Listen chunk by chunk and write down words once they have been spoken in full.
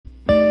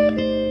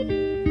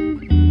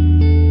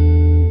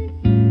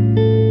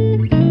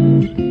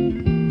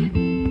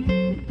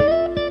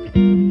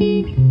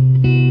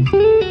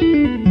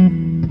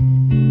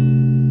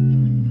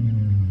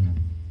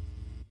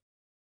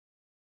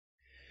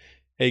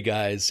Hey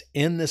guys,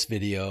 in this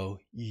video,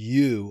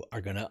 you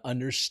are going to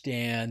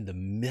understand the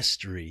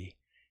mystery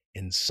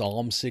in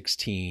Psalm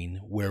 16,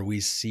 where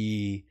we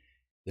see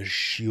the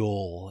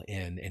Sheol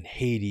and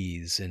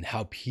Hades, and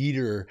how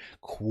Peter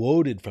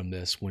quoted from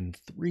this when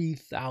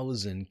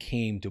 3,000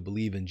 came to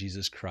believe in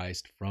Jesus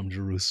Christ from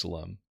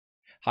Jerusalem.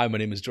 Hi, my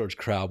name is George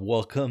Crabb.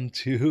 Welcome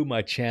to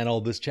my channel.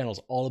 This channel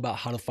is all about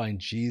how to find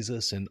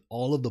Jesus and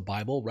all of the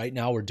Bible. Right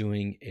now, we're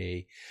doing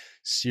a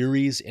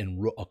series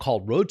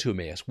called Road to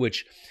Emmaus,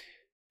 which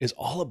is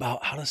all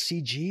about how to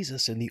see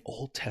Jesus in the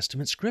Old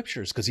Testament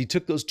scriptures, because he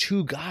took those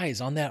two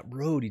guys on that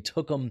road. He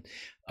took them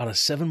on a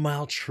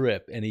 7-mile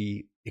trip and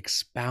he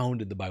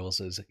expounded, the Bible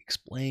says,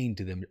 explained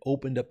to them,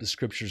 opened up the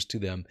scriptures to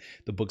them,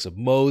 the books of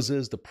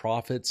Moses, the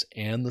prophets,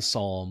 and the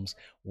Psalms,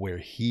 where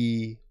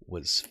he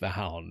was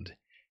found.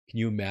 Can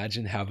you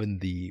imagine having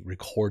the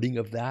recording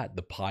of that,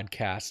 the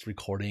podcast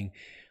recording?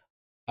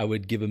 I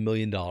would give $1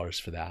 million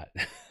for that.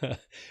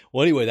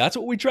 Well, anyway, that's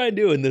what we try and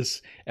do in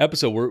this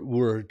episode.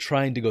 We're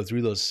trying to go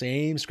through those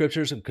same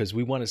scriptures because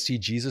we want to see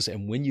Jesus.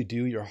 And when you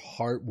do, your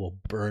heart will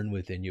burn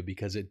within you,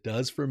 because it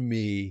does for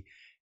me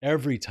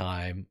every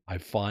time I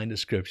find a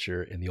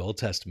scripture in the Old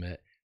Testament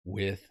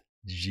with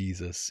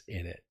Jesus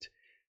in it.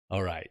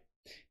 All right.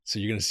 So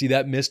you're going to see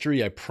that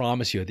mystery. I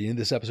promise you, at the end of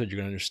this episode, you're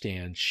going to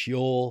understand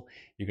Sheol.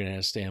 You're going to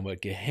understand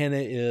what Gehenna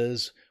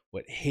is,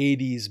 what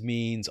Hades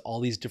means, all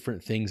these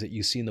different things that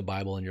you see in the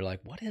Bible, and you're like,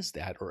 what is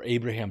that? Or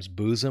Abraham's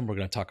bosom. We're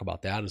going to talk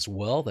about that as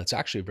well. That's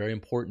actually a very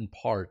important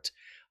part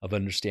of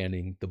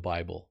understanding the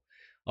Bible.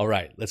 All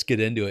right, let's get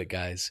into it,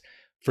 guys.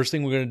 First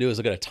thing we're going to do is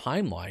look at a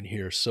timeline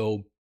here.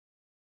 So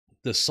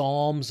the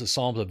Psalms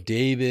of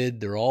David,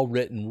 they're all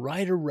written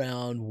right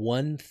around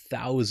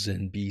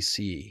 1000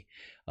 BC.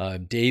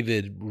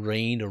 David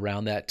reigned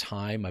around that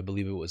time. I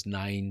believe it was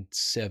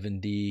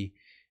 970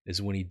 is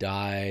when he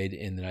died,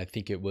 and then I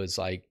think it was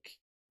like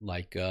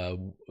a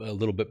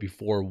little bit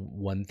before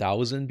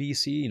 1000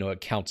 BC. You know,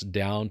 it counts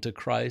down to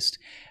Christ.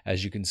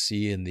 As you can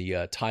see in the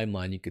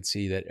timeline, you could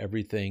see that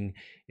everything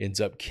ends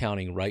up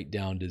counting right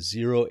down to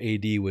 0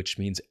 AD, which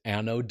means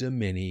Anno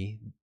Domini,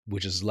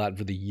 which is Latin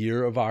for the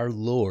year of our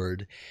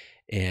Lord,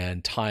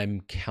 and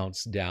time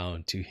counts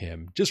down to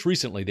him. Just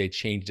recently, they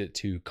changed it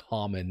to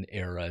Common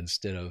Era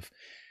instead of,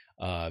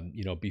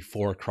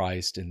 before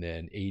Christ and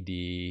then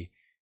AD,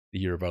 the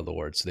year of our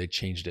Lord. So they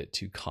changed it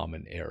to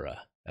Common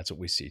Era. That's what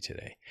we see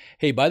today.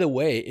 Hey, by the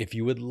way, if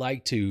you would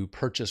like to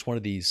purchase one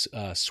of these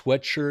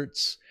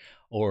sweatshirts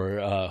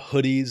or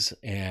hoodies,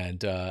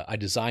 and I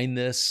designed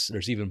this.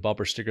 There's even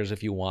bumper stickers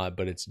if you want,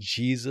 but it's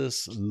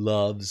Jesus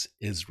Loves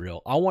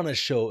Israel. I want to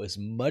show as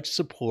much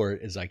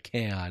support as I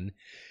can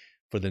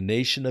for the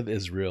nation of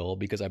Israel,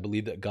 because I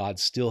believe that God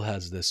still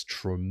has this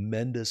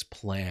tremendous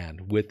plan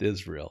with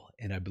Israel,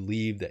 and I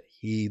believe that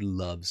he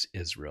loves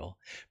Israel.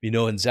 You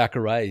know, in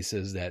Zechariah, he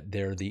says that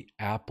they're the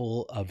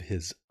apple of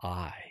his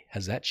eye.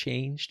 Has that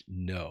changed?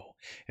 No.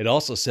 It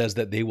also says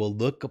that they will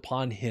look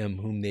upon him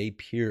whom they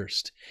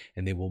pierced,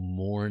 and they will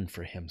mourn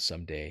for him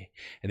someday.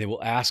 And they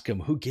will ask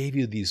him, who gave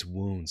you these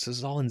wounds? This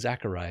is all in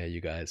Zechariah,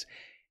 you guys.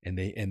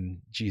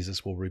 And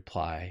Jesus will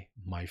reply,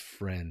 my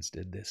friends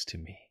did this to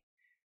me.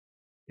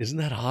 Isn't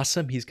that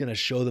awesome? He's going to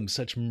show them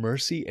such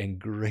mercy and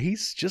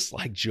grace, just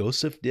like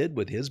Joseph did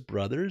with his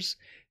brothers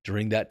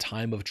during that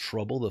time of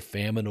trouble, the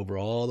famine over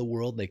all the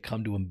world. They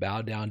come to him,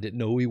 bow down, didn't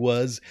know who he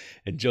was.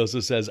 And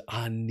Joseph says,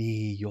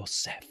 Ani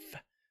Yosef,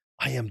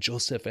 I am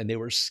Joseph. And they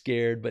were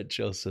scared, but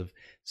Joseph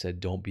said,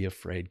 don't be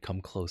afraid,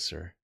 come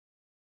closer.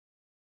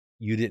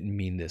 You didn't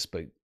mean this,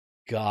 but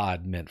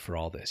God meant for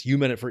all this. You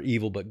meant it for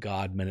evil, but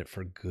God meant it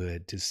for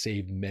good, to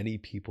save many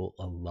people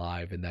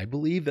alive. And I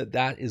believe that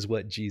that is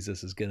what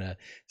Jesus is going to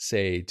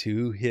say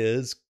to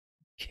his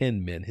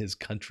kinmen, his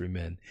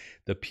countrymen,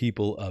 the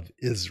people of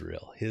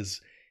Israel,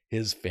 his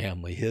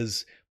family,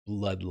 his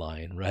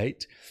bloodline,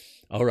 right?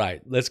 All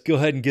right, let's go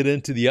ahead and get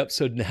into the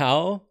episode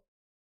now.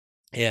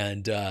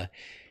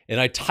 And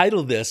I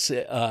titled this,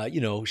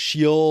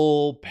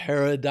 Sheol,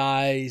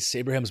 Paradise,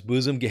 Abraham's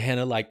bosom,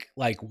 Gehenna. Like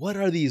what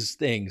are these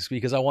things?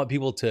 Because I want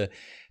people to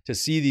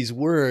see these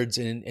words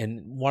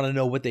and want to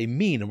know what they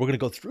mean. And we're going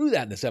to go through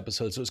that in this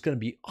episode. So it's going to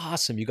be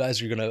awesome. You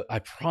guys are going to, I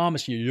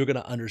promise you, you're going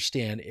to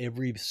understand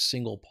every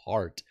single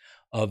part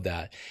of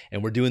that.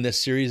 And we're doing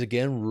this series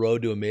again,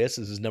 Road to Emmaus.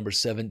 This is number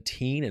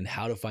 17, and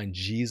how to find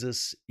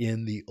Jesus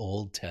in the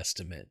Old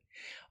Testament.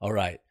 All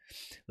right.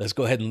 Let's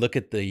go ahead and look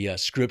at the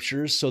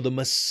scriptures. So the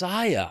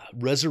Messiah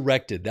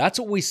resurrected. That's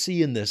what we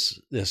see in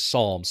this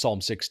Psalm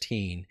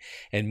 16.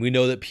 And we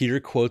know that Peter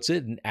quotes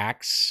it in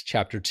Acts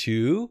chapter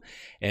 2.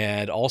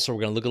 And also we're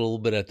going to look a little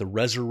bit at the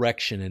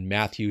resurrection in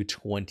Matthew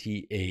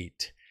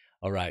 28.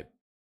 All right.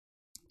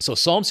 So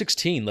Psalm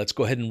 16, let's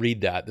go ahead and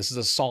read that. This is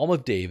a Psalm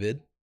of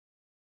David.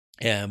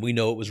 And we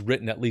know it was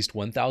written at least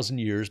 1,000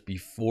 years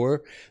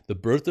before the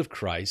birth of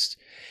Christ.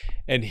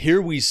 And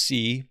here we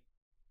see,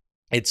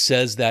 it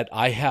says that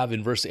I have,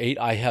 in verse 8,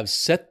 I have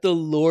set the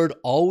Lord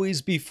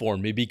always before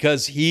me,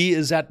 because he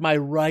is at my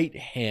right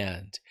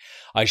hand.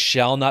 I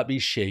shall not be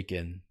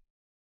shaken.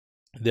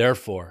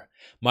 Therefore,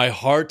 my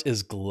heart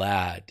is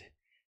glad,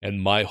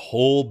 and my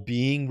whole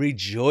being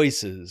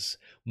rejoices.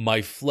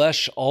 My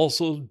flesh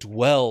also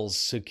dwells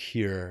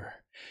secure.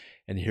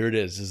 And here it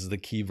is. This is the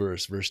key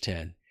verse, verse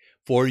 10.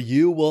 For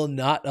you will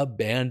not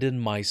abandon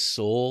my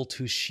soul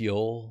to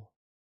Sheol,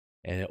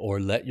 or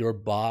let your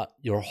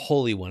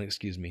Holy One,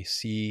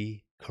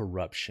 see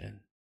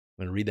corruption.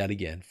 I'm going to read that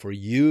again. For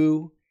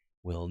you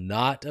will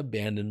not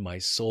abandon my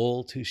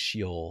soul to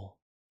Sheol,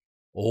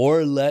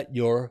 or let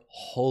your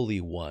Holy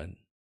One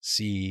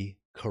see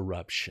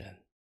corruption.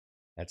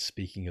 That's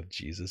speaking of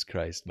Jesus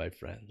Christ, my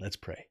friend. Let's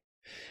pray.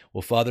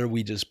 Well, Father,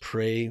 we just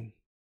pray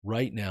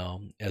right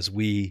now as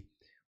we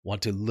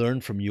want to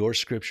learn from your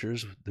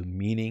scriptures, the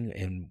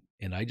meaning,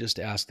 and I just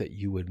ask that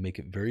you would make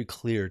it very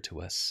clear to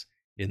us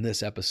in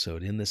this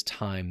episode, in this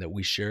time that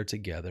we share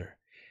together,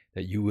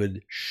 that you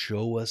would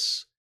show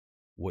us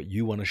what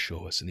you want to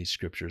show us in these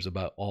scriptures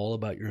all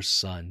about your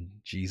Son,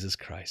 Jesus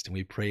Christ. And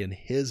we pray in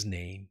his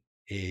name,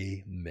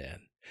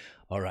 amen.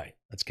 All right,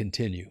 let's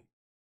continue.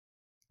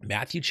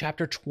 Matthew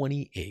chapter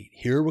 28.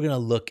 Here we're going to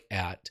look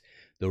at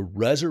the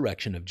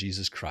resurrection of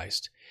Jesus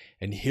Christ.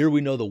 And here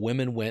we know the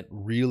women went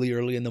really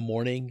early in the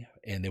morning,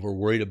 and they were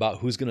worried about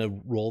who's going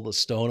to roll the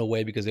stone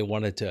away because they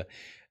wanted to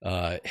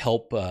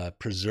help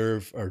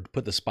preserve or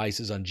put the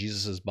spices on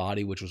Jesus's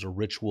body, which was a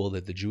ritual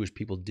that the Jewish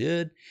people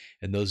did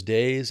in those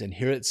days. And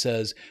here it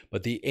says,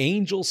 but the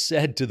angel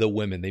said to the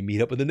women, they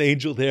meet up with an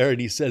angel there,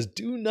 and he says,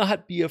 do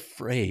not be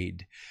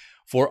afraid,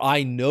 for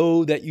I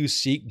know that you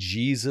seek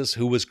Jesus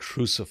who was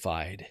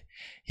crucified.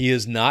 He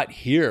is not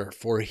here,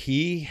 for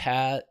he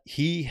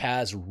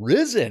has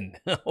risen.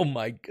 Oh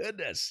my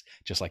goodness.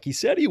 Just like he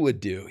said he would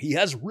do. He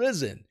has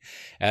risen,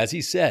 as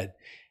he said.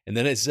 And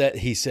then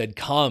he said,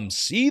 come,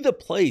 see the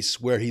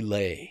place where he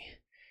lay,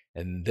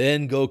 and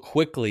then go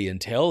quickly and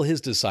tell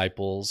his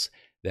disciples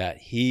that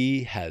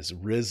he has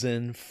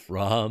risen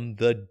from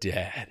the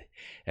dead.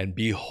 And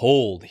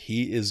behold,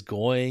 he is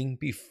going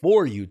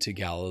before you to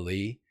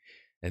Galilee,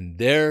 and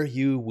there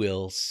you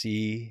will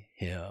see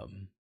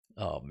him.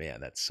 Oh man,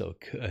 that's so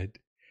good.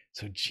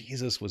 So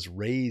Jesus was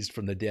raised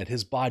from the dead.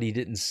 His body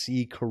didn't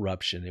see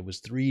corruption. It was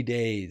 3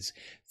 days,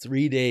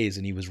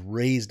 and he was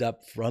raised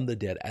up from the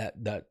dead.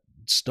 That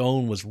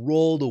stone was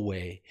rolled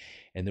away,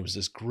 and there was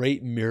this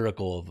great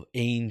miracle of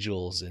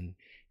angels and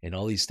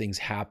all these things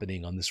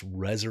happening on this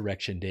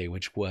resurrection day,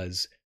 which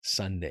was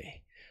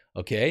Sunday.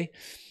 Okay?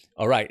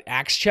 All right,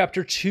 Acts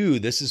chapter 2,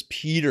 this is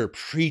Peter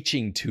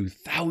preaching to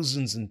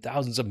thousands and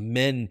thousands of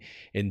men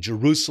in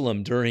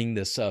Jerusalem during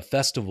this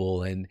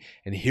festival. And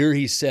here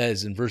he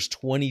says in verse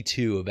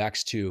 22 of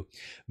Acts 2,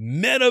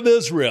 men of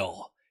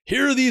Israel,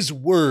 hear these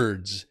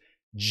words,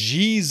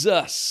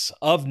 Jesus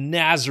of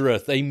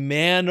Nazareth, a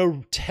man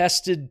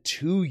attested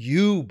to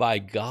you by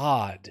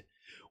God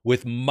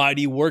with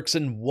mighty works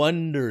and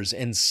wonders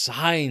and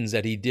signs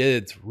that he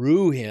did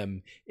through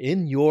him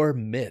in your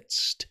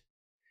midst,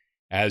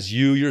 as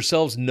you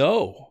yourselves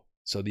know.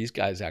 So these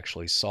guys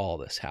actually saw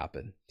this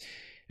happen.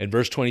 In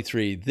verse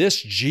 23,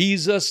 this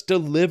Jesus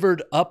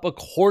delivered up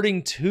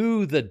according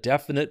to the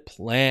definite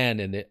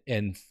plan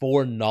and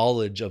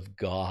foreknowledge of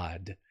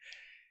God.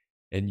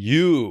 And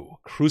you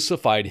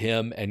crucified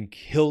him and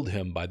killed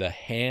him by the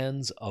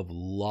hands of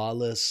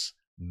lawless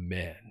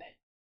men.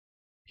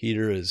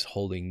 Peter is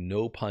holding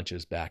no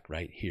punches back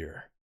right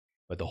here.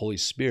 But the Holy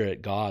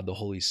Spirit, God, the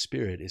Holy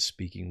Spirit, is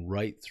speaking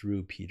right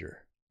through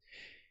Peter.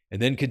 And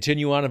then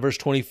continue on in verse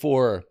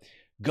 24.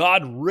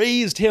 God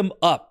raised him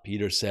up,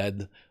 Peter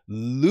said,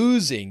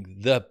 losing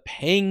the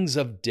pangs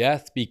of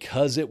death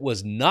because it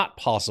was not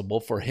possible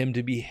for him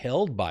to be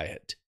held by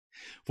it.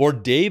 For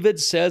David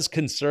says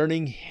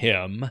concerning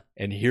him,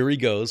 and here he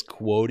goes,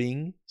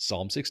 quoting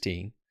Psalm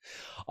 16,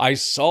 I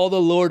saw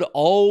the Lord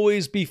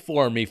always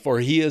before me, for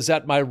he is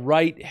at my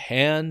right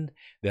hand,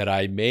 that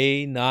I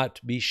may not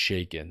be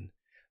shaken.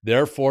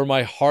 Therefore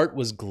my heart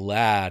was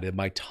glad, and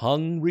my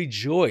tongue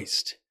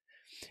rejoiced.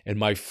 And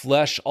my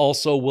flesh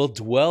also will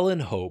dwell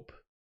in hope,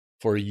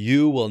 for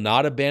you will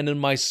not abandon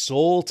my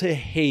soul to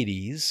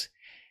Hades.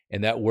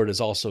 And that word is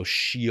also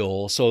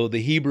Sheol. So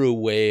the Hebrew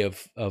way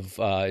of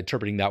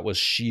interpreting that was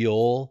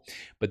Sheol,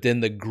 but then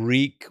the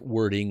Greek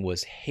wording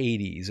was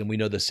Hades. And we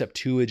know the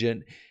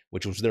Septuagint,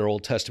 which was their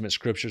Old Testament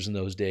scriptures in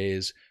those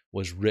days,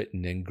 was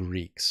written in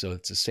Greek. So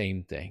it's the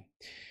same thing.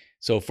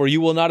 So, for you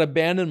will not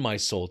abandon my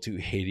soul to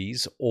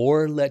Hades,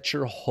 or let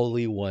your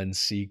Holy One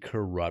see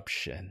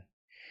corruption.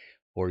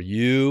 For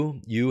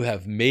you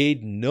have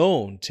made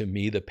known to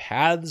me the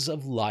paths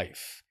of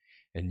life,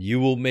 and you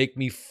will make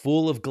me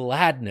full of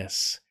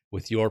gladness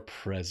with your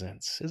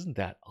presence. Isn't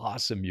that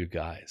awesome, you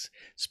guys?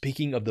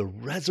 Speaking of the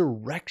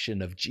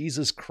resurrection of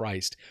Jesus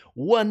Christ,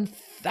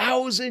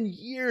 1,000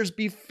 years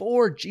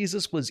before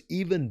Jesus was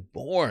even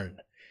born.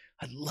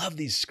 I love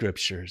these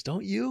scriptures,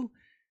 don't you?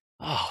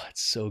 Oh,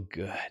 it's so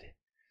good.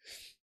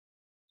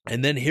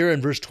 And then here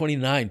in verse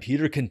 29,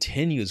 Peter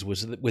continues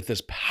with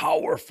this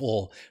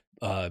powerful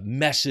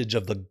message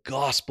of the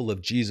gospel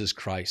of Jesus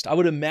Christ. I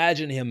would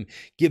imagine him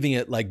giving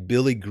it like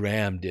Billy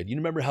Graham did. You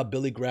remember how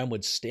Billy Graham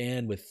would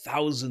stand with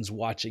thousands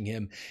watching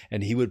him,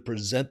 and he would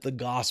present the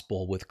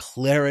gospel with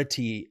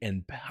clarity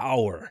and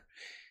power.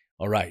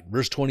 All right,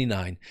 verse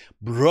 29.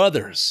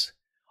 Brothers,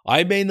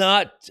 I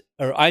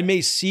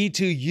may say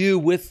to you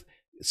with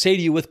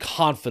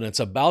confidence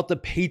about the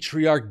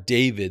patriarch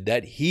David,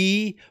 that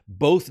he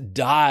both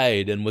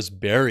died and was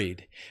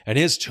buried, and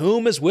his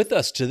tomb is with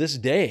us to this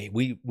day.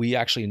 We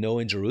actually know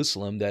in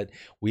Jerusalem that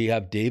we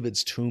have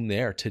David's tomb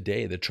there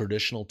today. The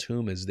traditional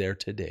tomb is there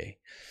today.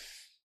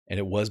 And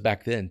it was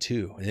back then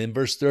too. And in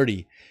verse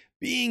 30,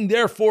 being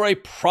therefore a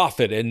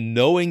prophet, and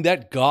knowing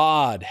that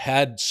God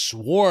had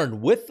sworn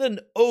with an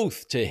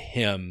oath to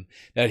him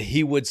that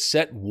he would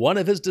set one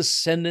of his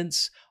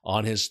descendants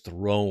on his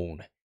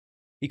throne.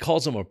 He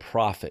calls him a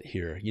prophet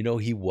here.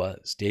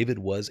 David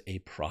was a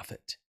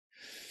prophet.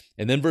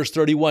 And then verse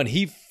 31,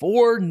 he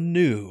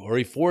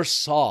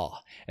foresaw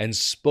and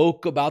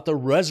spoke about the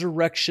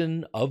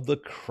resurrection of the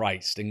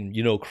Christ. And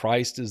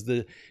Christ is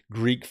the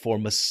Greek for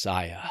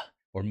Messiah,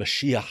 or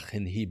Mashiach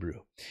in Hebrew.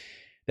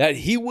 That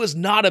he was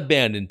not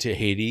abandoned to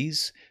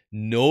Hades,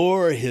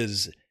 nor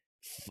did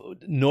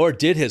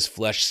his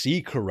flesh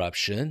see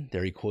corruption.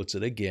 There he quotes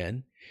it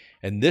again.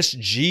 And this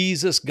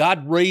Jesus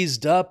God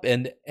raised up,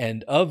 and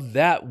of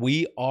that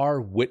we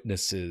are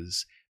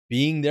witnesses,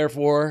 being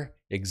therefore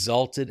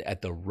exalted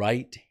at the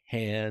right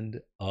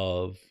hand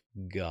of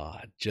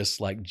God.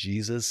 Just like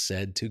Jesus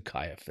said to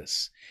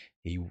Caiaphas,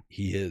 he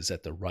is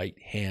at the right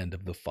hand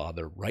of the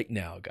Father right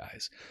now,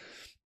 guys.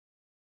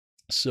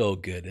 So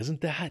good, isn't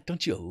that?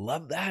 Don't you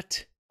love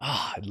that?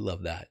 I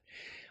love that.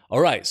 All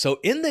right, so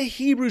in the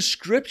Hebrew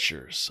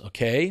Scriptures,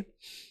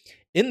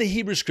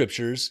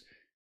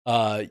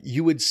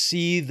 you would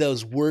see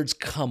those words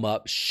come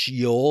up,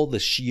 Sheol, the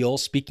Sheol,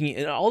 speaking,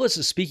 and all this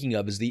is speaking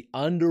of is the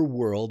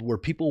underworld where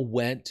people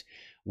went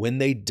when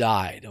they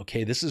died,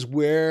 okay? This is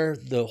where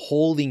the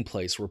holding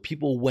place where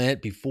people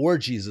went before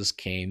Jesus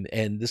came,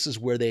 and this is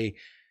where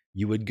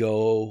you would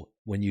go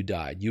when you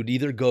died. You'd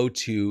either go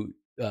to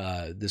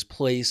this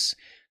place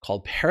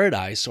called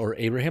Paradise or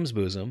Abraham's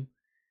Bosom.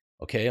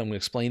 Okay, I'm going to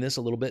explain this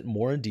a little bit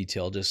more in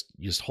detail.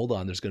 Just hold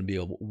on. There's going to be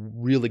a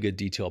really good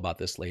detail about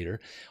this later.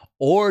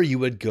 Or you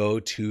would go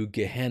to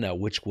Gehenna,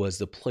 which was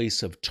the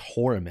place of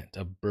torment,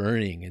 of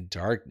burning and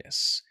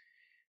darkness.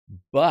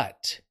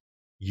 But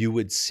you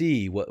would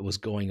see what was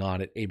going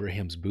on at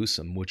Abraham's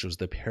Bosom, which was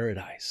the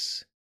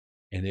paradise.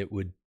 And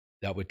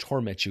that would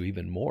torment you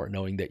even more,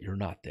 knowing that you're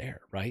not there,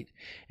 right?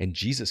 And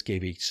Jesus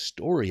gave a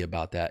story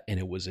about that, and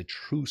it was a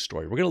true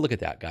story. We're going to look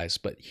at that, guys,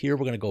 but here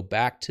we're going to go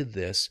back to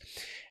this,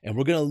 and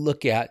we're going to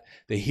look at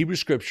the Hebrew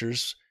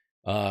Scriptures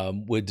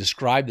would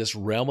describe this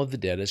realm of the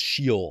dead as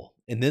Sheol.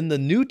 And then the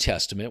New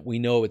Testament, we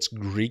know it's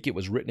Greek. It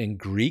was written in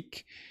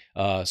Greek.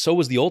 So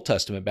was the Old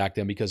Testament back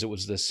then because it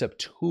was the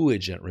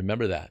Septuagint.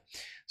 Remember that.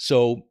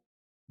 So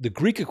the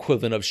Greek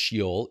equivalent of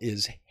Sheol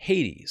is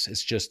Hades.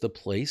 It's just the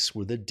place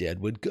where the dead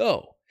would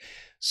go.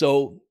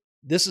 So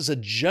this is a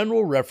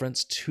general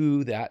reference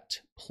to that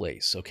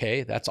place,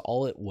 okay? That's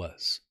all it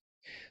was.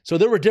 So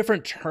there were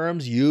different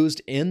terms used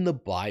in the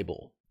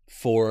Bible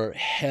for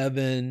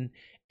heaven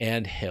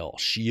and hell.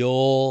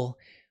 Sheol,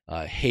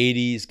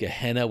 Hades,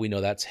 Gehenna, we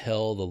know that's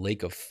hell. The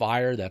lake of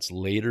fire, that's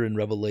later in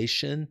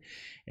Revelation.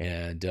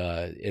 And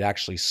it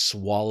actually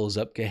swallows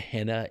up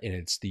Gehenna, and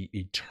it's the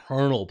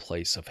eternal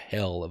place of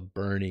hell, of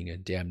burning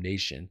and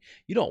damnation.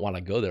 You don't want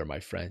to go there, my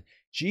friend.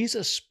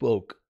 Jesus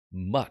spoke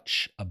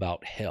much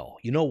about hell.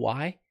 You know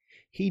why?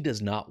 He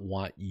does not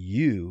want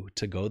you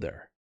to go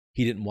there.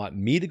 He didn't want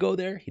me to go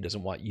there. He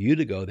doesn't want you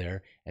to go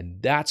there.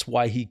 And that's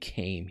why he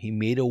came. He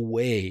made a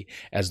way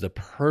as the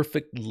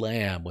perfect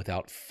lamb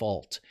without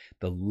fault,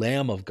 the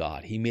Lamb of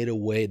God. He made a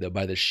way that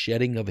by the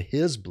shedding of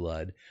his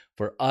blood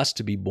for us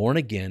to be born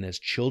again as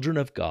children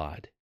of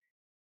God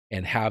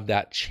and have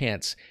that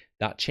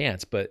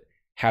but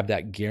have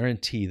that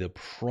guarantee, the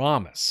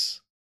promise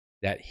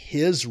that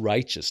his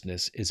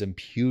righteousness is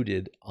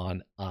imputed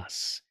on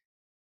us.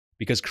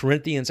 Because 2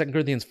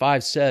 Corinthians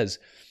 5 says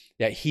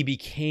that he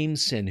became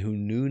sin who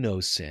knew no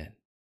sin,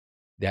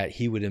 that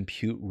he would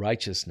impute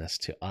righteousness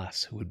to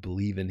us who would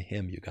believe in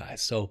him, you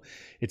guys. So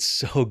it's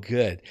so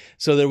good.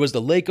 So there was the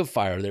lake of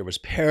fire, there was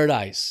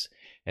paradise,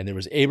 and there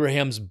was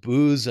Abraham's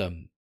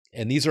bosom.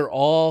 And these are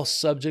all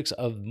subjects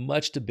of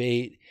much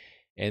debate,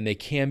 and they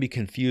can be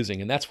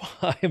confusing. And that's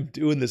why I'm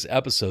doing this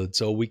episode,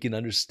 so we can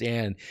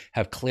understand,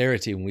 have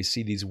clarity when we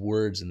see these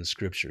words in the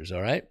Scriptures,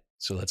 all right?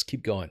 So let's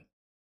keep going.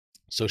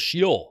 So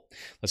Sheol,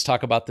 let's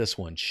talk about this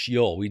one.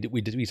 Sheol, we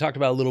talked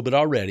about it a little bit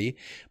already,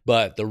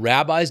 but the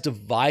rabbis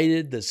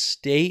divided the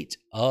state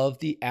of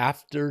the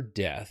after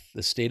death.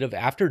 The state of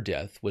after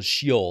death was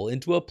Sheol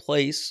into a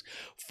place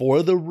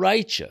for the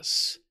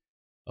righteous.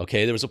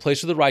 Okay, there was a place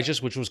for the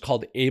righteous, which was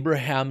called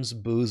Abraham's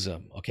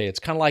bosom. Okay, it's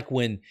kind of like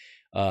when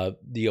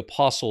the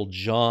Apostle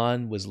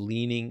John was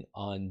leaning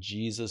on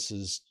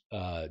Jesus's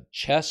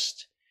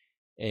chest,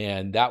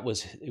 and there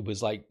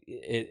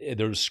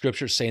was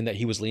scripture saying that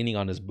he was leaning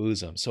on his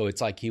bosom. So it's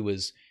like he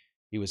was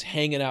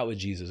hanging out with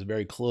Jesus,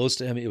 very close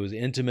to him. It was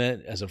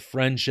intimate, as a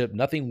friendship,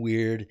 nothing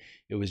weird.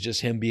 It was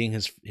just him being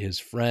his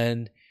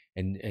friend,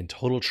 and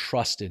total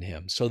trust in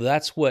him. So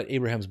that's what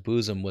Abraham's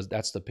bosom was.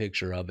 That's the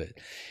picture of it.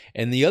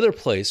 And the other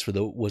place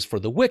was for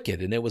the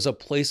wicked, and it was a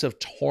place of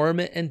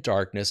torment and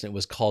darkness, and it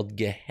was called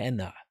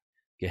Gehenna.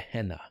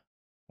 Gehenna.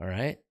 All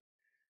right?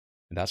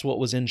 And that's what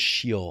was in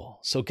Sheol.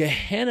 So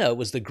Gehenna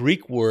was the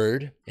Greek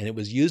word, and it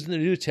was used in the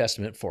New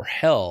Testament for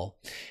hell,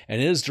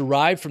 and it is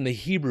derived from the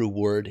Hebrew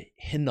word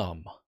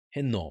Hinnom.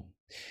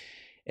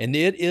 And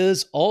it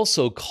is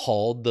also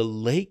called the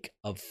lake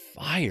of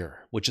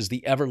fire, which is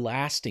the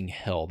everlasting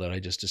hell that I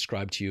just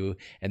described to you,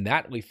 and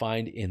that we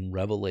find in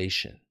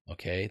Revelation.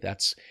 Okay,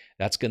 that's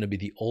going to be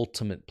the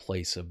ultimate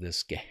place of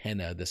this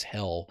Gehenna, this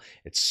hell.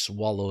 It's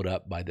swallowed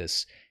up by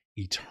this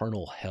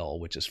eternal hell,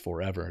 which is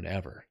forever and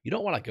ever. You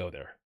don't want to go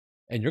there.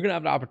 And you're going to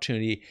have an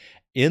opportunity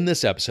in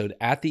this episode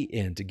at the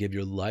end to give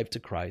your life to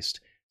Christ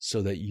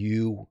so that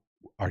you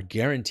are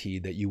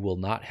guaranteed that you will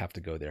not have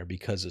to go there,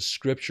 because the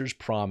scriptures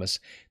promise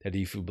that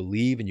if you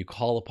believe and you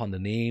call upon the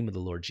name of the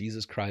Lord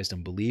Jesus Christ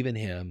and believe in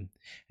him,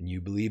 and you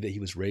believe that he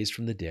was raised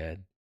from the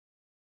dead,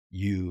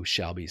 you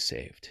shall be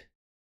saved.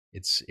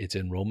 It's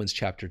in Romans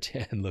chapter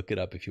 10. Look it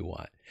up if you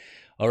want.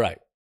 All right.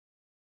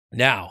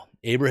 Now,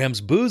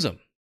 Abraham's bosom.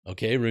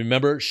 Okay,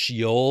 remember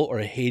Sheol or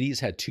Hades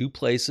had two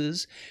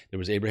places. There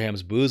was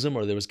Abraham's bosom,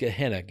 or there was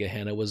Gehenna.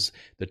 Gehenna was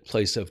the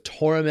place of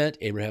torment.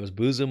 Abraham's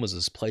bosom was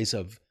this place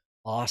of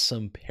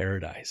awesome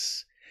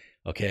paradise.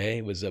 Okay,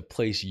 it was a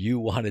place you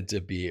wanted to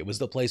be. It was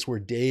the place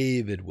where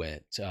David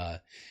went,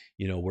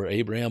 where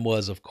Abraham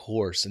was, of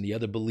course, and the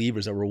other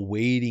believers that were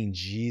waiting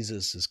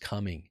Jesus'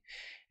 coming.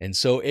 And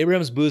so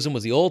Abraham's bosom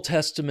was the Old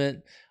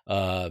Testament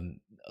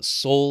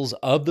souls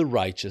of the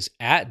righteous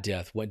at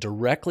death went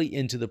directly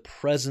into the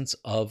presence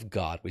of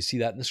God. We see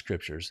that in the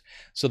scriptures.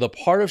 So the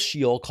part of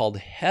Sheol called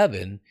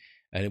heaven,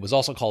 and it was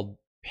also called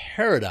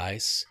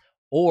paradise,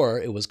 or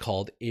it was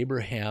called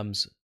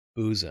Abraham's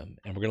bosom.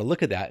 And we're going to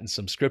look at that in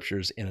some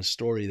scriptures in a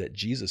story that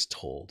Jesus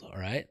told, all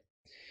right?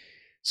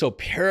 So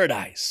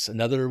paradise,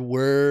 another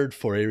word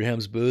for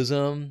Abraham's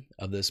bosom,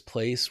 of this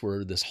place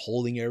where this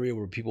holding area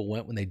where people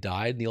went when they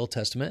died in the Old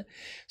Testament.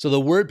 So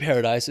the word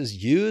paradise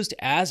is used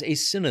as a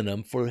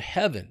synonym for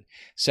heaven.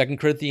 2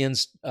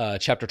 Corinthians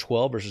chapter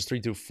 12, verses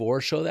 3 through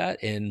 4 show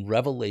that, in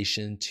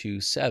Revelation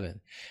 2:7.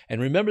 And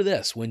remember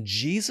this, when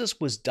Jesus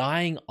was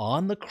dying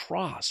on the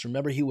cross,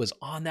 remember he was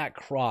on that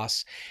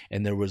cross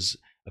and there was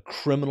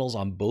criminals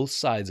on both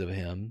sides of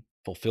him,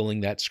 fulfilling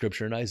that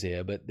scripture in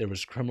Isaiah, but there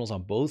was criminals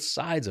on both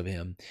sides of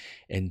him.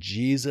 And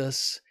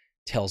Jesus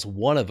tells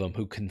one of them,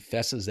 who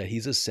confesses that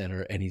he's a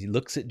sinner, and he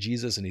looks at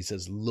Jesus and he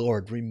says,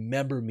 "Lord,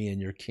 remember me in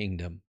your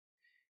kingdom."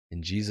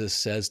 And Jesus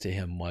says to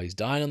him while he's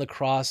dying on the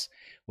cross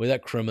with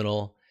that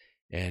criminal,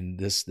 and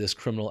this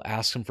criminal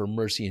asks him for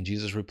mercy, and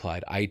Jesus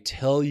replied, "I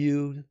tell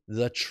you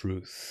the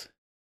truth.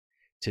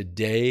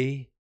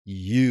 Today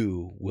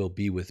you will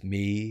be with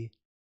me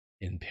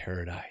in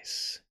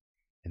paradise."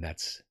 And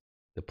that's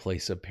the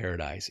place of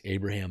paradise,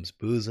 Abraham's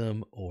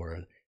bosom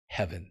or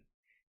heaven.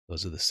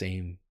 Those are the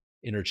same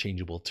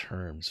interchangeable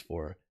terms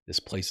for this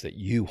place that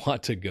you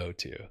want to go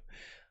to.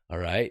 All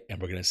right.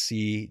 And we're going to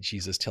see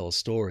Jesus tell a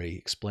story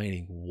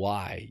explaining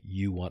why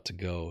you want to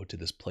go to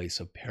this place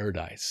of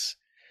paradise.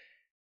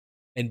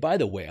 And by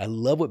the way, I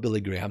love what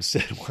Billy Graham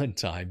said one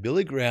time.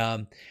 Billy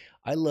Graham,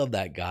 I love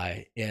that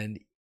guy. And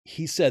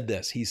he said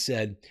this. He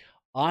said,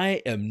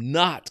 "I am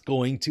not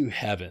going to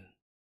heaven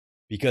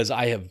because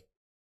I have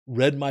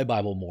read my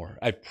Bible more.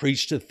 I've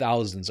preached to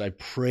thousands. I've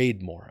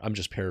prayed more." I'm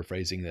just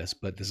paraphrasing this,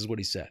 but this is what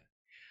he said.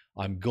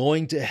 "I'm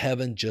going to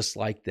heaven just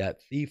like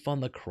that thief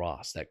on the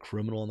cross, that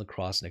criminal on the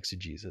cross next to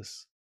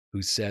Jesus,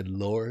 who said,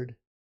 'Lord,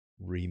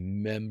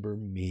 remember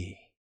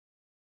me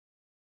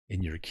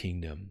in your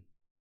kingdom.'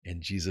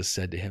 And Jesus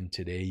said to him,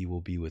 'Today you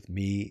will be with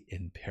me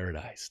in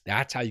paradise.'"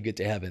 That's how you get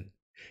to heaven.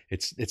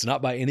 It's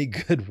not by any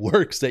good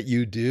works that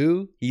you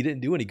do. He didn't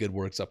do any good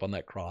works up on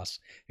that cross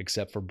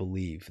except for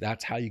believe.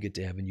 That's how you get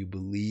to heaven. You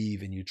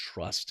believe and you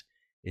trust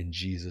in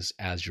Jesus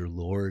as your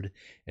Lord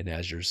and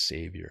as your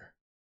Savior.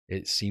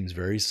 It seems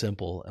very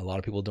simple. A lot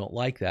of people don't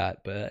like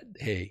that, but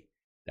hey,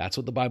 that's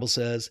what the Bible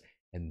says,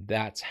 and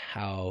that's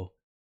how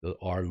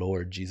our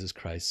Lord Jesus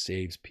Christ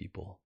saves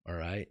people, all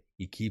right?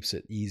 He keeps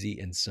it easy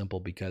and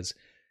simple because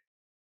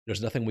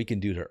there's nothing we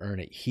can do to earn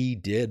it. He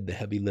did the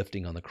heavy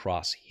lifting on the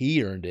cross.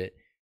 He earned it.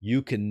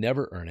 You can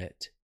never earn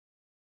it.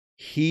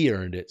 He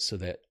earned it so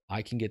that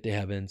I can get to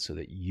heaven, so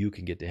that you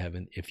can get to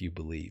heaven if you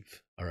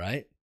believe. All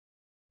right?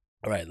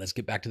 All right, let's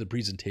get back to the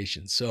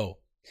presentation. So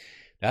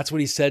that's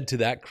what he said to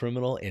that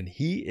criminal, and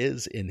he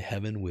is in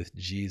heaven with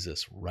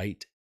Jesus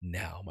right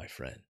now, my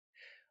friend.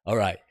 All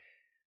right.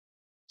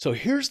 So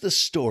here's the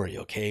story,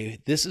 okay?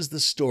 This is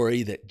the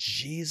story that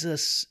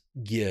Jesus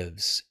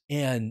gives.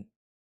 And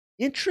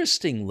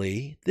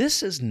interestingly,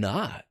 this is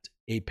not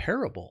a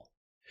parable.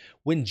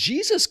 When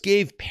Jesus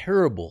gave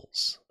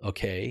parables,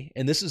 okay,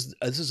 and this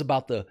is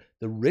about the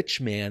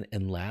rich man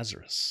and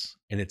Lazarus,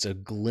 and it's a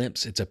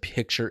glimpse, it's a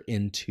picture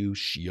into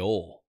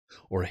Sheol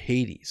or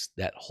Hades,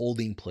 that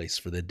holding place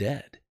for the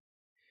dead.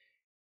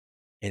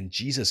 And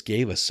Jesus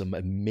gave us some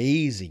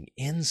amazing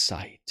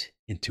insight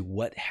into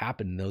what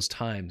happened in those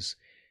times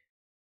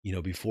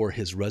before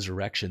his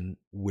resurrection,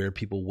 where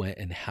people went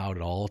and how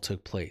it all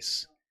took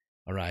place.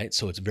 All right.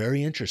 So it's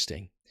very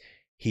interesting.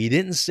 He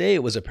didn't say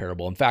it was a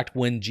parable. In fact,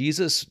 when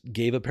Jesus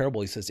gave a parable,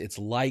 he says, it's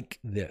like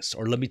this,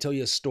 or let me tell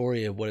you a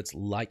story of what it's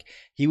like.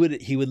 He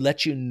would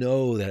let you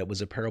know that it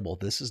was a parable.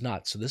 This is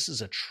not. So this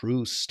is a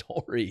true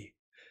story.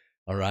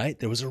 All right.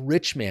 There was a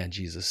rich man,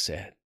 Jesus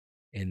said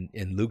in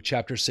Luke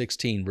chapter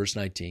 16, verse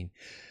 19.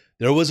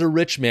 There was a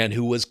rich man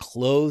who was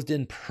clothed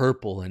in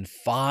purple and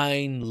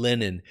fine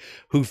linen,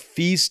 who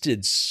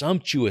feasted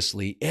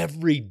sumptuously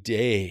every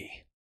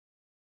day.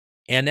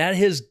 And at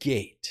his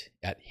gate,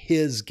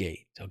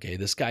 okay,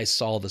 this guy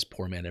saw this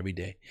poor man every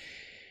day,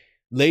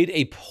 laid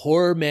a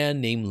poor man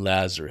named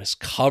Lazarus,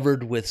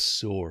 covered with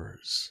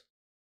sores,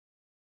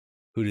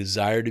 who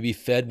desired to be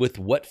fed with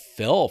what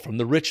fell from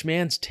the rich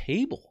man's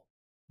table.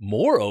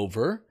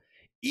 Moreover,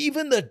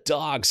 even the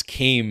dogs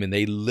came and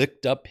they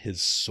licked up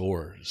his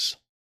sores.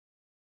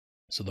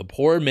 So the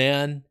poor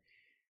man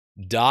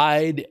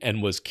died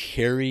and was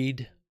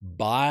carried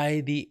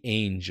by the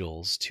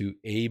angels to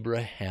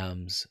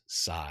Abraham's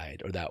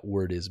side, or that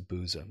word is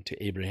bosom,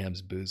 to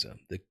Abraham's bosom,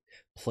 the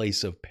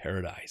place of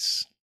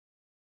paradise.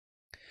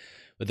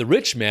 But the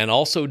rich man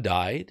also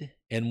died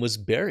and was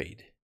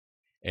buried,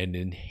 and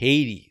in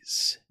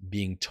Hades,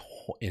 being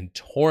in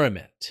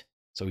torment.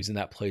 So he's in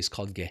that place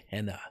called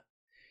Gehenna.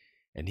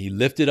 And he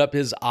lifted up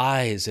his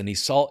eyes, and he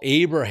saw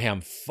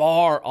Abraham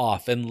far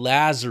off and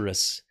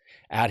Lazarus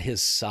at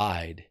his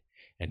side.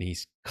 And he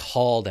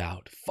called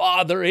out,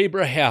 Father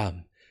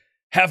Abraham,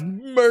 have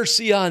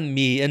mercy on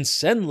me and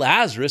send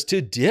Lazarus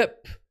to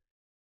dip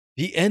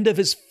the end of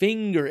his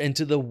finger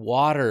into the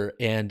water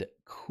and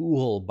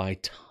cool my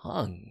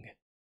tongue,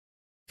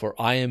 for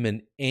I am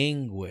in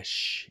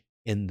anguish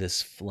in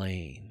this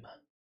flame.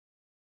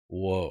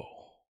 Whoa,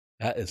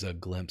 that is a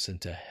glimpse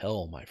into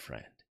hell, my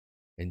friend.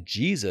 And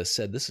Jesus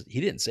said this, he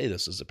didn't say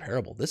this was a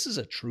parable. This is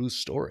a true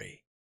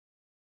story.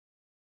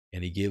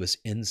 And he gave us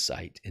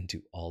insight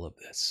into all of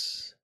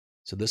this.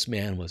 So this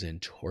man was in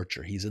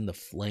torture. He's in the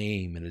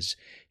flame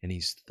and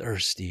he's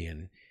thirsty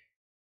and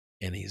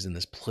he's in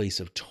this place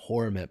of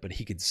torment, but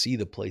he could see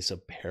the place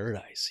of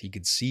paradise. He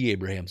could see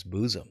Abraham's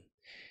bosom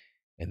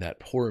and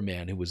that poor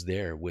man who was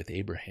there with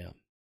Abraham.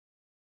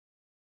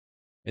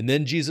 And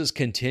then Jesus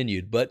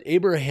continued, but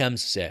Abraham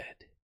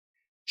said,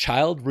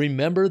 Child,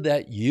 remember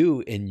that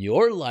you in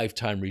your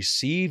lifetime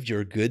received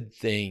your good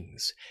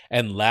things,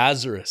 and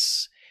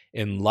Lazarus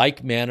in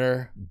like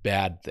manner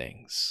bad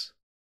things.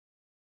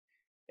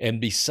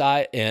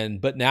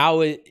 But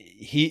now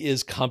he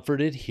is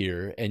comforted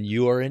here, and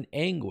you are in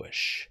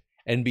anguish.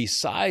 And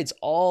besides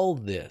all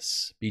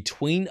this,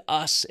 between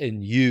us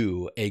and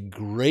you, a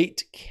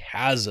great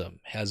chasm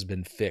has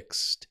been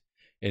fixed,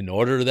 in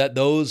order that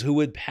those who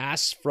would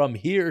pass from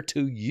here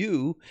to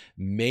you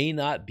may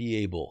not be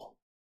able,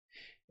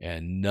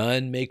 and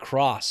none may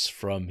cross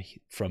from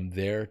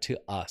there to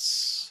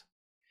us.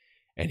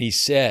 And he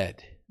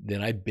said,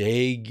 Then I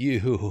beg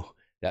you,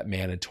 that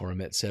man in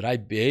torment said, I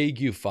beg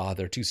you,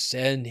 Father, to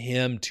send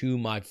him to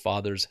my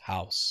father's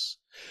house.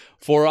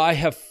 For I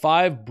have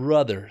 5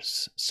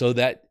 brothers, so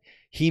that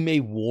he may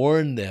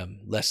warn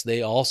them, lest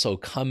they also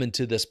come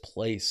into this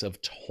place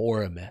of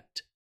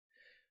torment.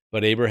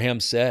 But Abraham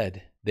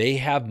said, They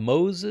have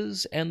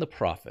Moses and the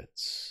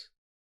prophets.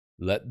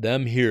 Let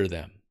them hear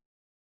them.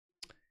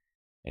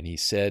 And he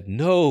said,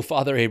 No,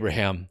 Father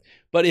Abraham,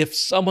 but if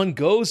someone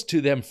goes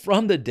to them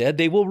from the dead,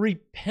 they will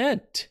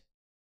repent.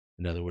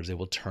 In other words, they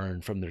will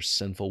turn from their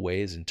sinful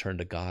ways and turn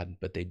to God,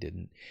 but they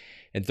didn't.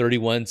 And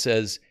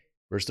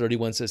verse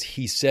 31 says,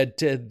 he said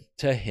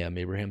to him,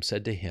 Abraham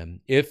said to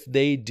him, If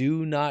they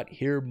do not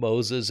hear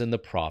Moses and the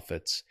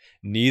prophets,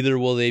 neither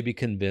will they be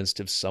convinced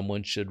if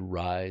someone should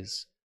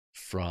rise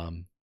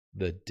from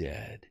the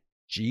dead.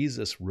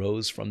 Jesus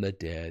rose from the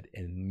dead,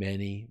 and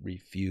many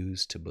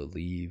refuse to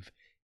believe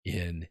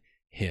in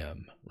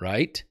him,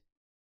 right?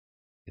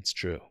 It's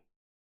true.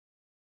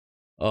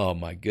 Oh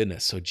my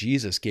goodness. So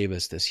Jesus gave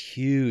us this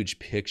huge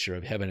picture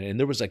of heaven, and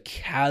there was a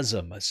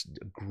chasm, a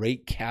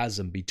great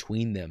chasm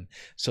between them,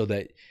 so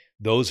that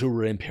those who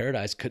were in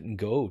paradise couldn't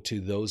go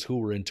to those who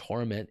were in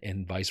torment,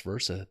 and vice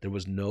versa. There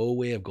was no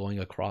way of going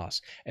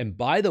across. And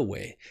by the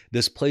way,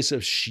 this place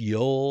of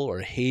Sheol or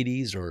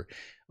Hades or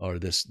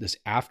this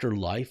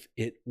afterlife,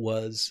 that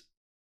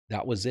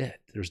was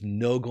it. There's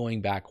no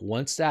going back.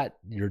 Once that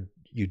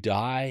you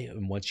die,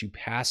 and once you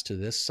pass to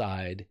this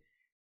side,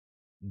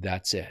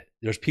 that's it.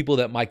 There's people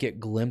that might get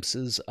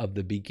glimpses of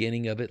the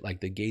beginning of it,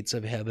 like the gates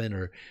of heaven,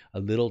 or a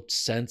little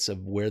sense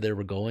of where they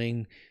were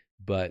going.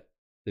 But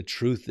the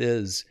truth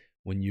is,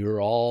 when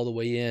you're all the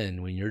way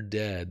in, when you're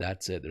dead,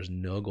 that's it. There's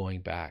no going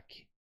back.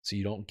 So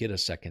you don't get a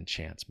second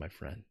chance, my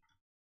friend.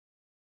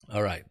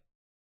 All right.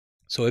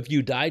 So if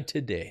you died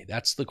today,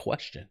 that's the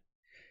question.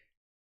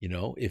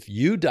 If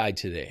you died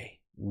today,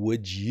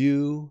 would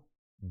you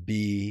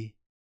be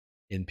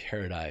in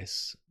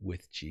paradise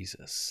with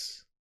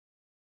Jesus?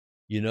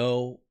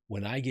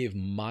 When I gave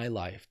my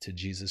life to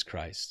Jesus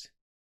Christ,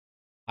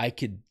 I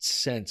could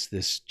sense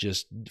this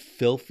just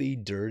filthy,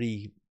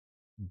 dirty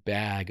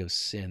bag of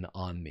sin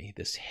on me,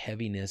 this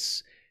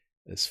heaviness,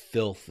 this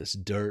filth, this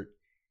dirt.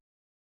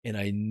 And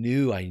I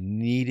knew I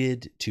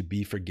needed to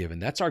be forgiven.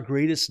 That's our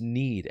greatest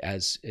need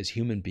as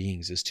human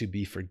beings, is to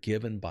be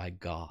forgiven by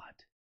God.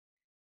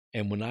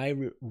 And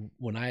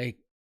when I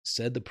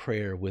said the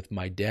prayer with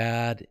my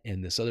dad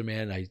and this other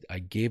man, I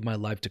gave my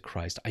life to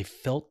Christ, I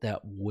felt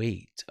that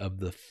weight of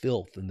the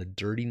filth and the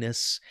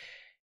dirtiness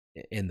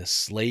and the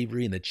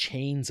slavery and the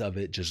chains of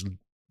it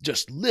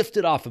just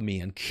lifted off of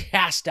me and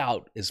cast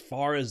out as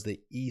far as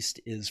the east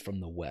is from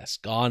the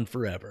west, gone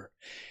forever.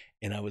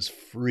 And I was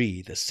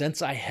free. The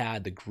sense I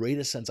had, the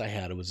greatest sense I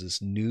had, was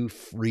this new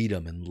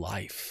freedom in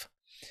life.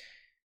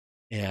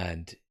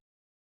 And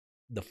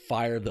the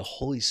fire of the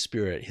Holy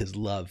Spirit, his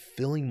love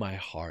filling my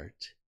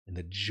heart, and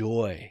the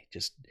joy,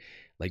 just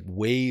like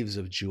waves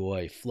of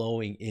joy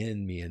flowing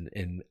in me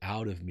and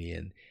out of me.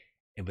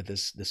 But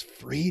this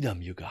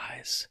freedom, you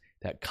guys,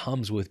 that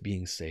comes with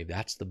being saved,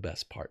 that's the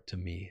best part to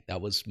me.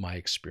 That was my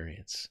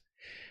experience.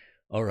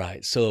 All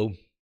right, so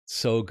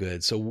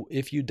good. So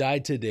if you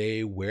died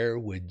today, where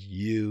would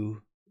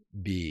you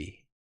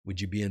be?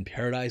 Would you be in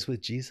paradise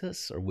with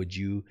Jesus, or would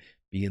you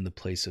be in the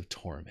place of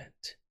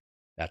torment?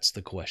 That's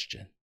the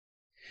question.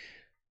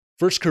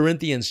 1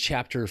 Corinthians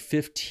chapter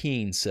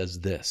 15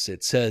 says this.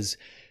 It says,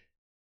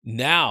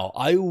 "Now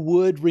I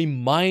would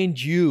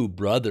remind you,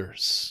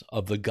 brothers,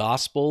 of the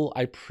gospel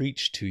I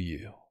preached to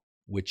you,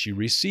 which you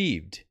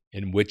received,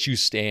 in which you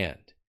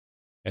stand,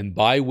 and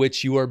by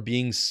which you are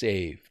being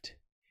saved,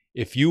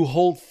 if you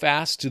hold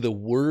fast to the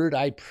word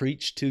I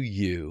preached to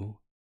you,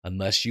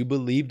 unless you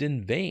believed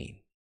in vain.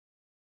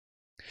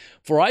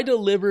 For I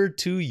delivered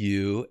to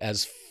you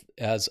as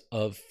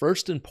of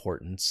first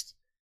importance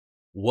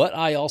what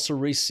I also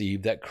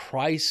received, that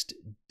Christ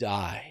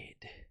died.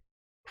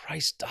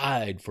 Christ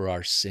died for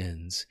our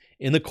sins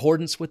in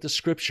accordance with the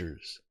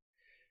Scriptures,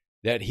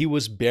 that he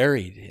was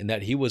buried, and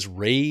that he was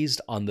raised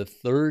on the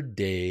third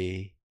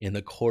day in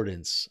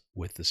accordance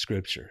with the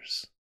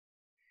Scriptures,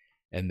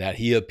 and that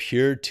he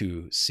appeared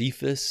to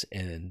Cephas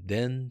and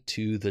then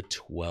to the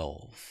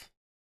 12.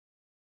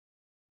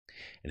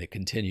 And it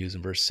continues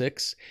in verse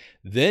 6,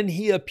 "Then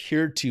he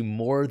appeared to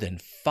more than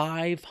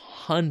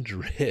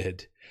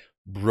 500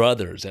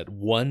 brothers at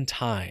one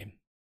time,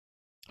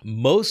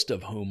 most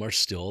of whom are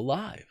still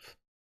alive."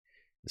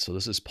 So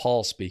this is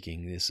Paul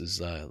speaking. This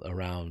is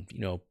around,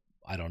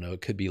 I don't know,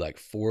 it could be like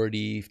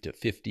 40 to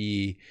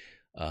 50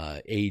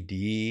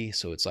 AD.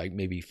 So it's like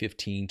maybe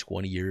 15,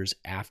 20 years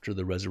after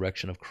the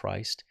resurrection of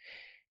Christ.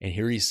 And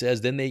here he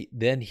says,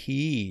 then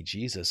he,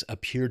 Jesus,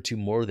 appeared to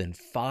more than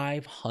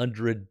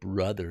 500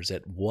 brothers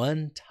at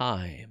one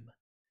time,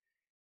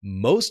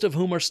 most of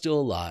whom are still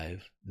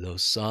alive, though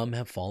some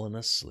have fallen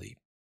asleep.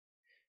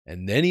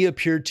 And then he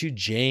appeared to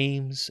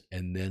James,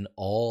 and then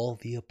all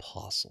the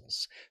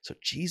apostles. So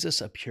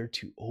Jesus appeared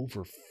to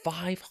over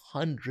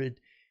 500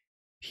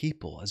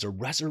 people as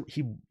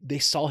they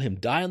saw him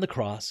die on the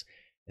cross,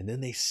 and then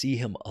they see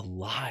him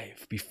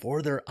alive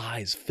before their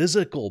eyes,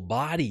 physical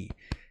body.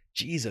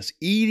 Jesus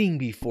eating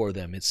before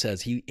them. It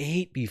says he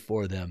ate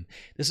before them.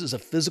 This is a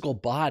physical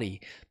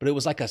body, but it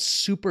was like a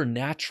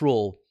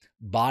supernatural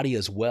body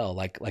as well,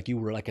 like you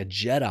were like a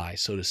Jedi,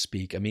 so to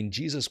speak. I mean,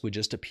 Jesus would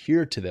just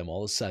appear to them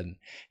all of a sudden.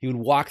 He would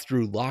walk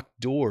through locked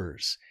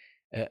doors.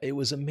 It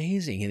was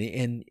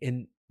amazing.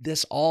 And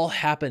this all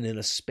happened in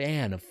a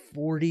span of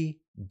 40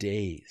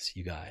 days,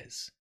 you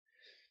guys.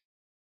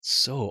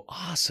 So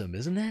awesome,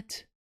 isn't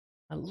it?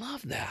 I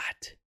love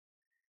that.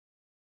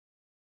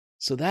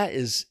 So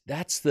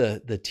that's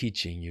the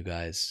teaching, you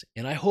guys.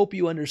 And I hope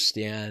you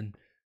understand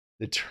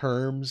the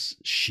terms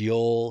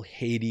Sheol,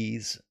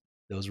 Hades.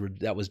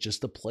 That was just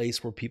the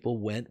place where people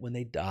went when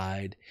they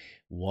died.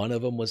 One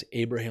of them was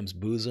Abraham's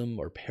bosom,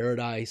 or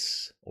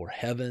paradise, or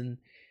heaven,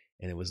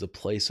 and it was the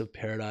place of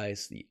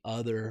paradise. The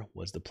other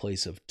was the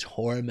place of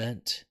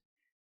torment,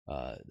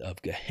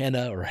 of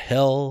Gehenna or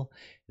hell.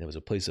 And it was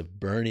a place of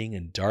burning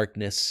and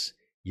darkness,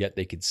 yet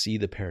they could see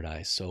the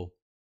paradise. So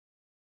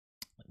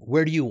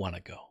where do you want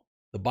to go?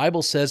 The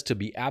Bible says to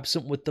be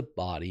absent with the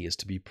body is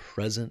to be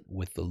present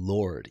with the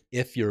Lord,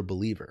 if you're a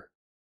believer.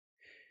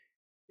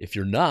 If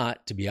you're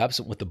not, to be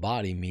absent with the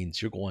body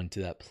means you're going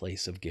to that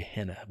place of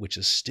Gehenna, which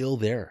is still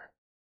there.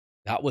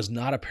 That was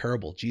not a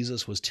parable.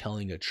 Jesus was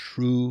telling a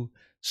true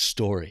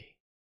story.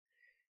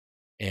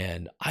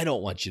 And I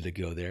don't want you to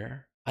go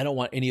there. I don't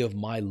want any of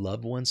my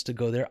loved ones to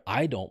go there.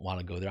 I don't want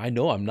to go there. I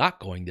know I'm not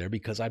going there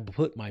because I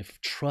put my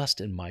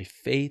trust and my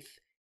faith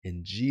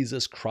in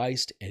Jesus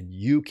Christ, and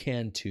you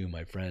can too,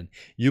 my friend.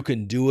 You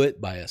can do it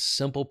by a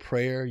simple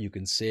prayer. You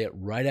can say it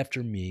right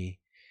after me,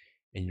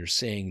 and you're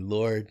saying,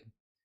 "Lord,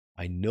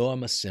 I know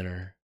I'm a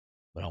sinner,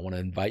 but I want to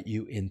invite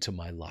you into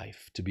my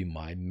life to be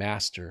my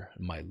master,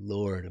 my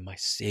Lord, and my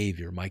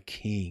Savior, my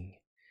King."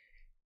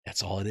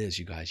 That's all it is,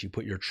 you guys. You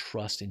put your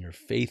trust and your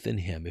faith in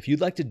him. If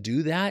you'd like to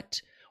do that,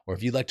 or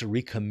if you'd like to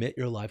recommit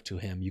your life to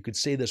him, you could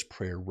say this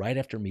prayer right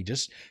after me.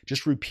 Just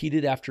repeat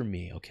it after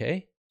me,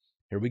 okay?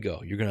 Here we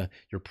go.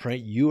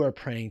 You are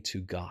praying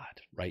to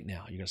God right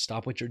now. You're going to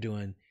stop what you're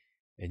doing,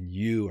 And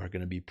you are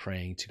going to be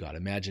praying to God.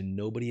 Imagine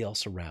nobody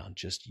else around,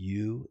 just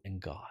you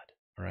and God.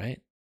 All right?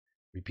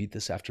 Repeat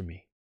this after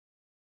me.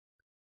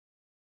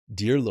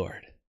 Dear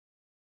Lord,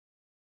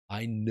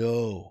 I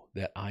know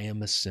that I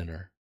am a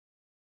sinner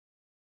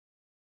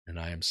and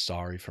I am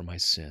sorry for my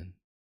sin.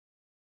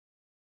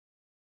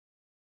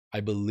 I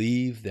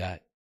believe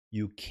that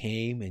you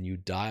came and you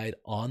died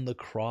on the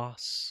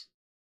cross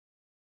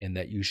and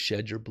that you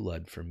shed your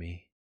blood for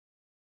me.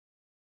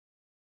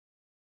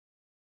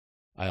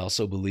 I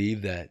also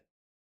believe that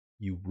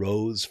you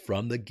rose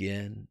from the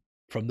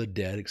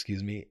dead,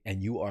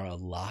 and you are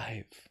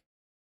alive,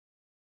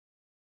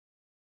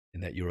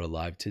 and that you're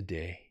alive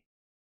today.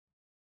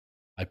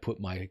 I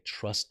put my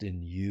trust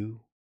in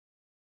you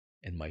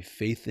and my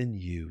faith in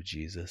you,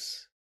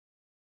 Jesus,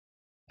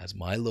 as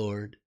my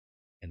Lord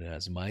and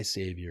as my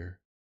Savior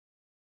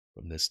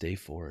from this day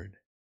forward.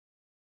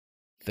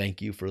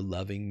 Thank you for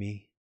loving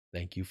me.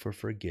 Thank you for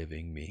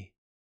forgiving me.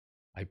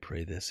 I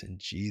pray this in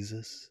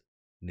Jesus'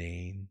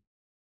 name.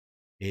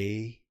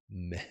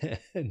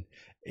 Amen.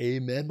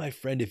 Amen, my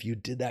friend. If you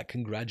did that,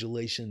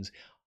 congratulations.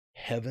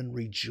 Heaven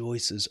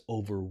rejoices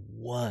over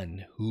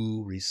one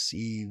who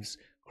receives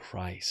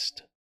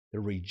Christ.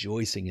 They're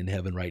rejoicing in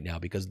heaven right now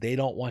because they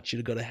don't want you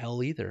to go to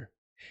hell either.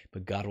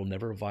 But God will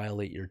never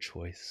violate your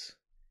choice.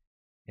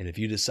 And if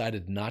you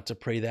decided not to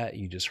pray that,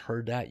 you just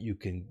heard that, you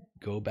can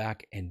go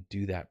back and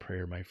do that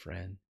prayer, my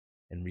friend,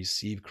 and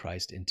receive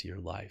Christ into your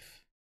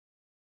life.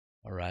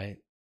 All right?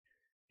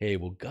 Hey,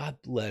 well, God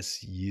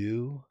bless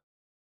you,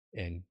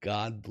 and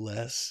God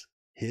bless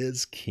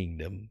his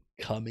kingdom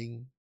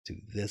coming to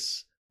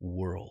this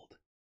world.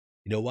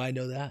 You know why I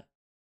know that?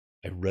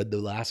 I read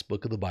the last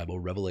book of the Bible,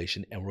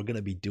 Revelation, and we're going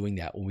to be doing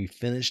that. When we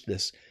finish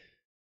this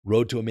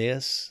Road to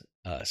Emmaus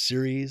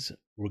series,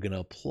 we're going to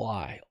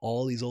apply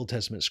all these Old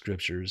Testament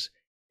scriptures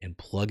and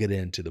plug it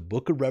into the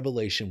book of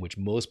Revelation, which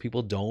most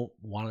people don't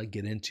want to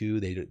get into.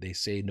 They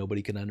say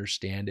nobody can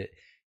understand it.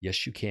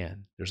 Yes, you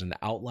can. There's an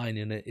outline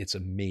in it. It's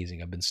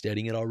amazing. I've been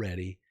studying it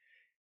already.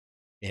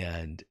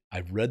 And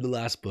I've read the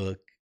last book,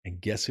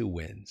 and guess who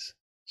wins?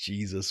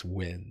 Jesus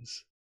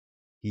wins.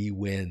 He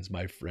wins,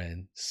 my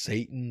friend.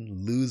 Satan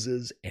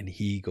loses, and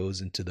he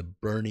goes into the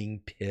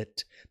burning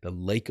pit, the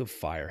lake of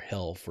fire,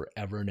 hell,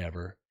 forever and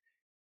ever.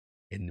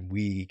 And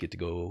we get to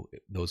go,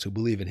 those who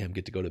believe in him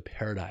get to go to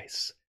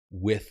paradise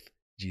with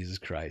Jesus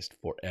Christ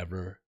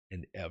forever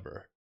and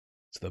ever.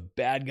 So the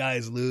bad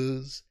guys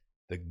lose,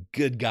 the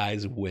good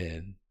guys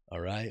win.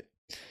 All right?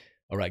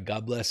 All right,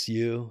 God bless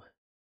you,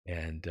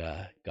 and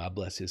God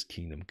bless his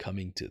kingdom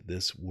coming to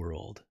this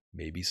world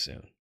maybe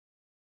soon.